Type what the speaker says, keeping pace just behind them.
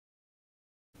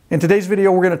In today's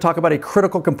video, we're going to talk about a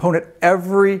critical component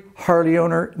every Harley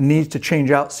owner needs to change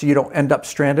out so you don't end up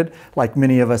stranded like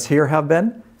many of us here have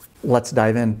been. Let's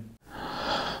dive in.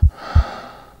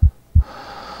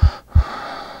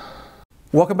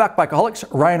 Welcome back, Bikeaholics.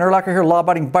 Ryan Urlacher here,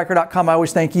 lawabidingbiker.com. I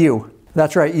always thank you,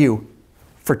 that's right, you,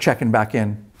 for checking back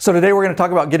in. So today we're going to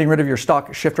talk about getting rid of your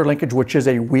stock shifter linkage, which is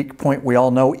a weak point. We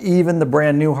all know, even the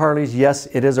brand new Harleys, yes,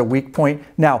 it is a weak point.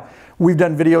 Now, we've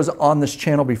done videos on this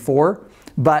channel before,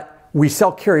 but we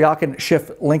sell Kuryakyn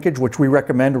shift linkage, which we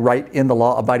recommend right in the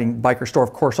Law Abiding Biker store.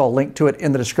 Of course, I'll link to it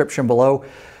in the description below.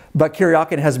 But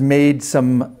Kuryakyn has made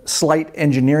some slight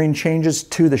engineering changes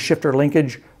to the shifter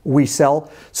linkage we sell.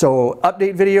 So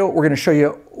update video, we're going to show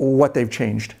you what they've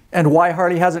changed. And why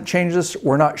Harley hasn't changed this,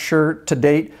 we're not sure to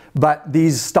date, but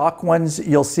these stock ones,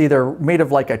 you'll see they're made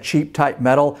of like a cheap type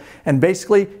metal. And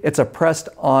basically it's a pressed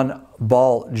on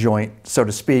ball joint, so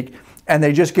to speak. And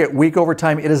they just get weak over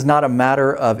time. It is not a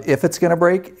matter of if it's going to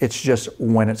break, it's just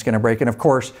when it's going to break. And of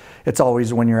course, it's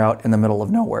always when you're out in the middle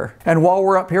of nowhere. And while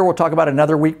we're up here, we'll talk about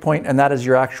another weak point, and that is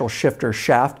your actual shifter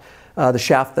shaft. The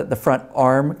shaft that the front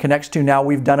arm connects to. Now,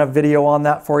 we've done a video on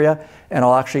that for you, and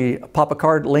I'll actually pop a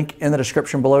card link in the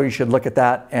description below. You should look at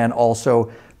that, and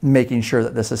also making sure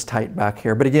that this is tight back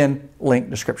here. But again, link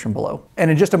description below.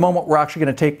 And in just a moment, we're actually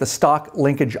going to take the stock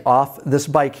linkage off this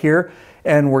bike here,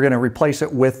 and we're going to replace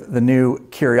it with the new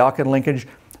Kuryakyn linkage.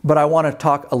 But I want to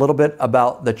talk a little bit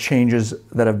about the changes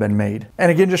that have been made.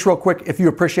 And again, just real quick, if you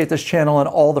appreciate this channel and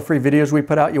all the free videos we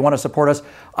put out, you want to support us,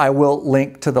 I will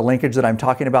link to the linkage that I'm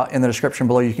talking about in the description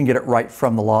below. You can get it right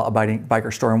from the Law Abiding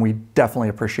Biker store, and we definitely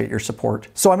appreciate your support.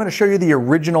 So I'm going to show you the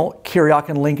original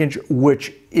Kuryakyn linkage,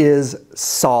 which is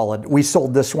solid. We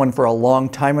sold this one for a long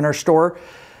time in our store,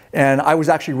 and I was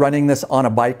actually running this on a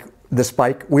bike. This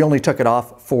bike, we only took it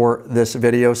off for this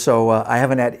video, so I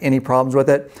haven't had any problems with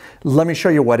it. Let me show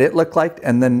you what it looked like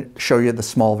and then show you the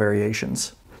small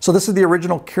variations. So this is the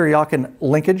original Kuryakyn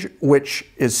linkage, which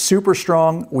is super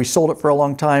strong. We sold it for a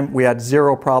long time. We had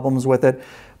zero problems with it,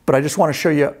 but I just want to show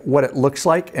you what it looks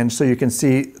like, and so you can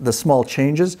see the small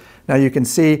changes. Now you can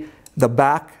see the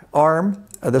back arm.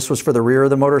 This was for the rear of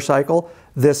the motorcycle.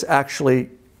 This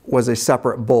actually was a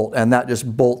separate bolt, and that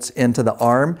just bolts into the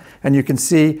arm. And you can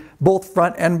see both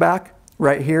front and back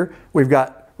right here, we've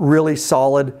got really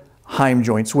solid heim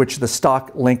joints, which the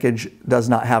stock linkage does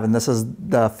not have. And this is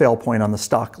the fail point on the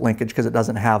stock linkage because it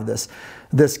doesn't have this.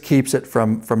 This keeps it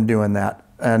from doing that.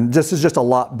 And this is just a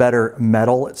lot better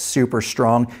metal. It's super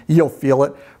strong. You'll feel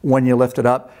it when you lift it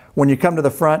up. When you come to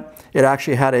the front, it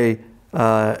actually had a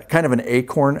kind of an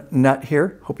acorn nut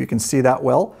here. Hope you can see that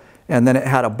well. And then it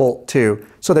had a bolt too.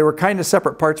 So they were kind of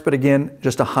separate parts, but again,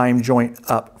 just a heim joint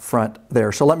up front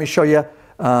there. So let me show you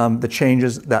the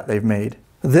changes that they've made.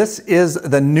 This is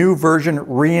the new version,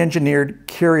 re-engineered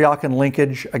Kuryakyn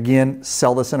linkage. Again,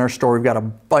 sell this in our store. We've got a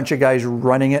bunch of guys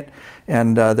running it,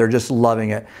 and they're just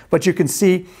loving it. But you can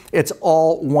see it's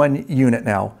all one unit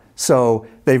now. So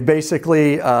they've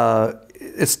basically,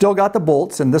 it's still got the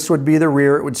bolts, and this would be the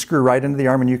rear. It would screw right into the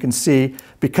arm, and you can see,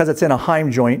 because it's in a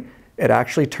heim joint, it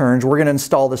actually turns. We're going to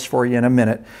install this for you in a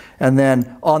minute. And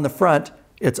then on the front,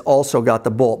 it's also got the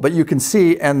bolt. But you can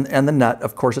see, and the nut,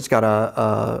 of course, it's got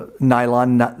a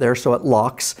nylon nut there, so it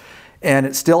locks. And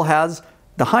it still has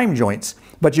the heim joints.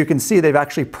 But you can see they've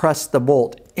actually pressed the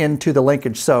bolt into the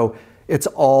linkage. So it's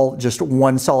all just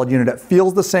one solid unit. It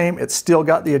feels the same. It's still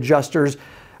got the adjusters.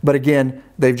 But again,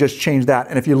 they've just changed that.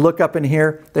 And if you look up in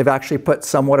here, they've actually put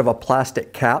somewhat of a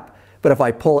plastic cap. But if I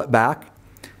pull it back,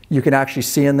 you can actually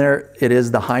see in there, it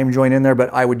is the heim joint in there, but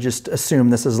I would just assume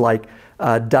this is like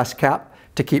a dust cap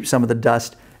to keep some of the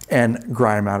dust and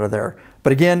grime out of there.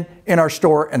 But again, in our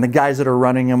store, and the guys that are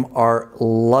running them are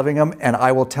loving them, and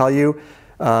I will tell you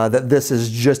that this is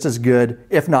just as good,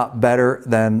 if not better,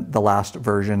 than the last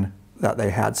version that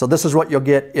they had. So this is what you'll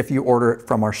get if you order it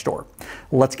from our store.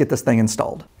 Let's get this thing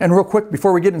installed. And real quick,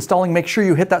 before we get installing, make sure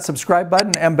you hit that subscribe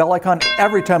button and bell icon.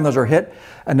 Every time those are hit,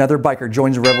 another biker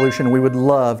joins the revolution. We would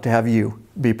love to have you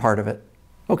be part of it.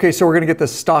 Okay, so we're gonna get the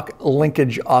stock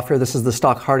linkage off here. This is the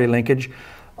stock Harley linkage.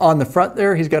 On the front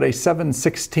there, he's got a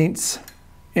 7/16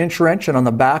 inch wrench, and on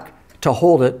the back, to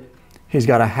hold it, he's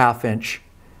got a 1/2 inch.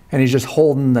 And he's just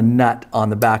holding the nut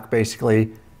on the back,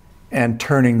 basically, and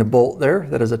turning the bolt there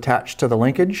that is attached to the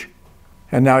linkage.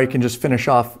 And now he can just finish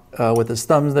off with his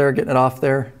thumbs there, getting it off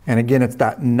there. And again, it's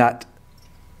that nut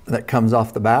that comes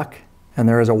off the back. And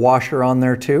there is a washer on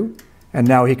there too. And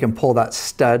now he can pull that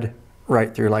stud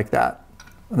right through like that.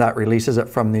 That releases it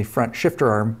from the front shifter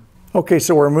arm. Okay,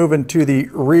 so we're moving to the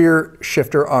rear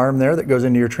shifter arm there that goes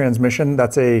into your transmission.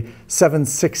 That's a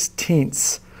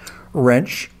 7/16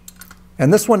 wrench.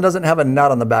 And this one doesn't have a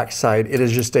nut on the back side. It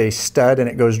is just a stud and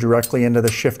it goes directly into the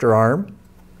shifter arm.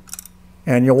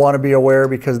 And you'll want to be aware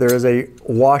because there is a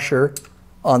washer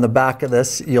on the back of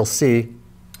this, you'll see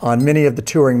on many of the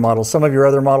touring models. Some of your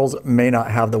other models may not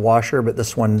have the washer, but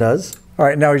this one does. All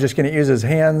right, now he's just going to use his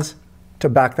hands to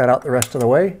back that out the rest of the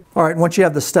way. All right, once you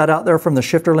have the stud out there from the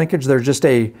shifter linkage, there's just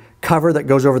a cover that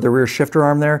goes over the rear shifter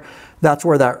arm there. That's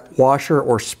where that washer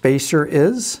or spacer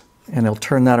is, and he'll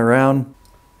turn that around.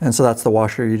 And so that's the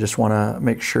washer you just want to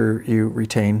make sure you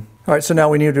retain. All right, so now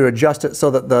we need to adjust it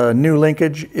so that the new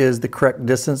linkage is the correct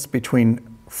distance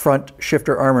between front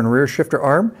shifter arm and rear shifter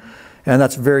arm. And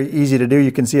that's very easy to do.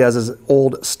 You can see as his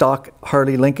old stock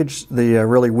Harley linkage, the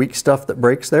really weak stuff that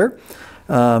breaks there,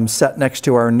 set next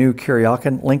to our new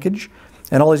Kuryakyn linkage.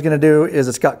 And all he's going to do is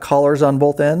it's got collars on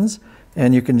both ends,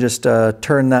 and you can just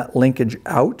turn that linkage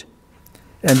out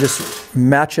and just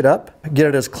match it up. Get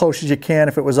it as close as you can.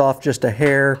 If it was off just a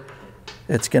hair,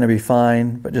 it's going to be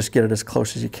fine, but just get it as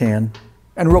close as you can.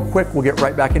 And real quick, we'll get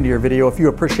right back into your video. If you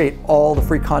appreciate all the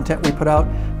free content we put out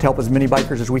to help as many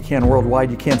bikers as we can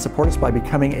worldwide, you can support us by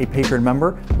becoming a patron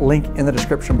member. Link in the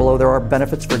description below. There are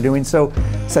benefits for doing so,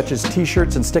 such as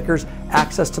t-shirts and stickers,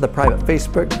 access to the private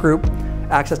Facebook group,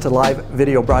 access to live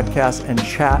video broadcasts and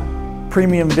chat,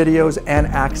 premium videos, and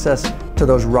access to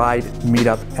those ride,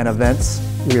 meetup, and events.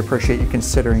 We appreciate you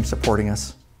considering supporting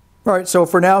us. All right, so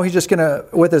for now, he's just gonna,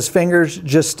 with his fingers,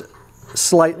 just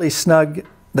slightly snug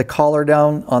the collar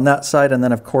down on that side, and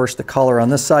then of course the collar on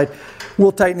this side.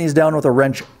 We'll tighten these down with a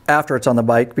wrench after it's on the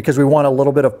bike because we want a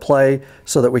little bit of play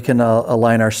so that we can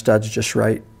align our studs just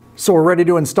right. So we're ready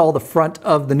to install the front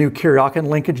of the new Kuryakyn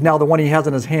linkage. Now the one he has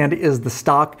in his hand is the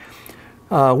stock.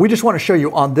 We just want to show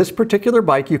you on this particular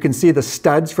bike, you can see the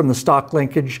studs from the stock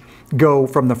linkage go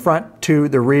from the front to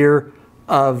the rear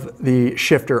of the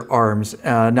shifter arms.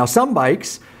 Now some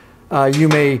bikes, you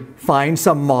may find,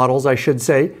 some models I should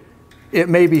say, it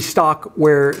may be stock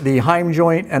where the heim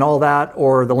joint and all that,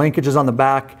 or the linkage is on the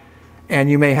back,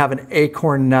 and you may have an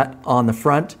acorn nut on the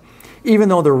front, even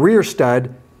though the rear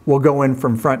stud will go in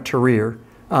from front to rear.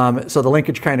 So the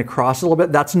linkage kind of crosses a little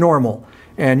bit. That's normal,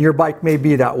 and your bike may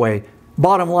be that way.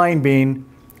 Bottom line being,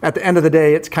 at the end of the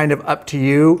day, it's kind of up to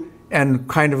you, and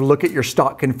kind of look at your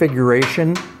stock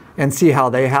configuration and see how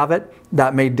they have it.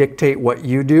 That may dictate what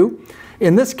you do.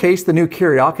 In this case, the new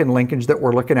Kuryakyn linkage that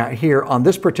we're looking at here on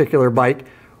this particular bike,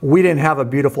 we didn't have a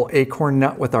beautiful acorn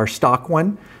nut with our stock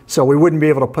one, so we wouldn't be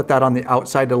able to put that on the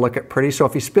outside to look at pretty. So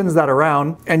if he spins that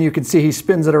around, and you can see he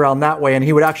spins it around that way, and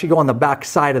he would actually go on the back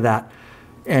side of that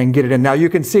and get it in. Now you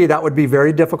can see that would be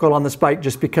very difficult on this bike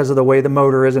just because of the way the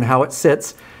motor is and how it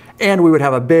sits. And we would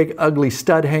have a big ugly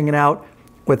stud hanging out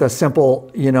with a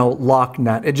simple, lock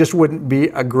nut. It just wouldn't be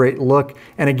a great look.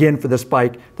 And again, for this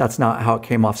bike, that's not how it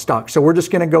came off stock. So we're just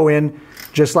gonna go in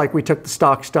just like we took the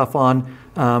stock stuff on,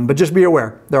 but just be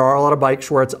aware, there are a lot of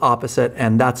bikes where it's opposite,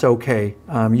 and that's okay.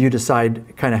 You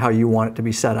decide kind of how you want it to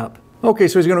be set up. Okay,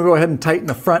 so he's gonna go ahead and tighten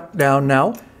the front down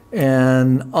now.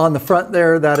 And on the front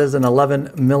there, that is an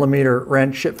 11mm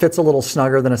wrench. It fits a little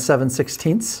snugger than a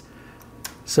 7/16.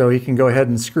 So he can go ahead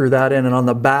and screw that in. And on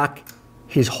the back,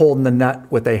 he's holding the nut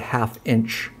with a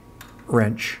 1/2"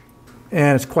 wrench.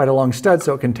 And it's quite a long stud,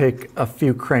 so it can take a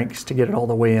few cranks to get it all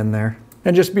the way in there.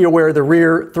 And just be aware, the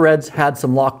rear threads had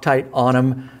some Loctite on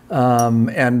them,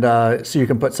 so you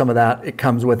can put some of that, it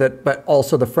comes with it. But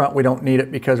also the front, we don't need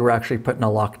it because we're actually putting a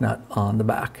lock nut on the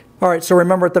back. All right, so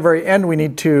remember at the very end, we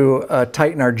need to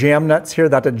tighten our jam nuts here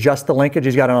that adjust the linkage.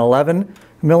 He's got an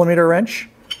 11mm wrench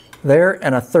there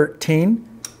and a 13.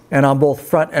 And on both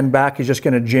front and back, he's just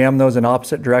going to jam those in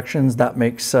opposite directions. That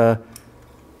makes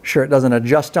sure it doesn't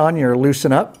adjust on you or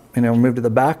loosen up. And he'll move to the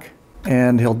back,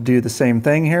 and he'll do the same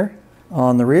thing here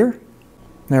on the rear.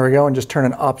 There we go, and just turn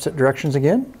in opposite directions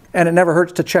again. And it never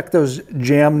hurts to check those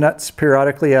jam nuts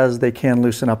periodically, as they can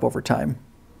loosen up over time.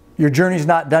 Your journey's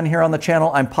not done here on the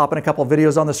channel. I'm popping a couple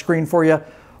videos on the screen for you.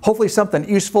 Hopefully something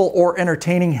useful or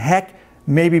entertaining. Heck,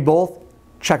 maybe both.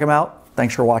 Check them out.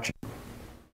 Thanks for watching.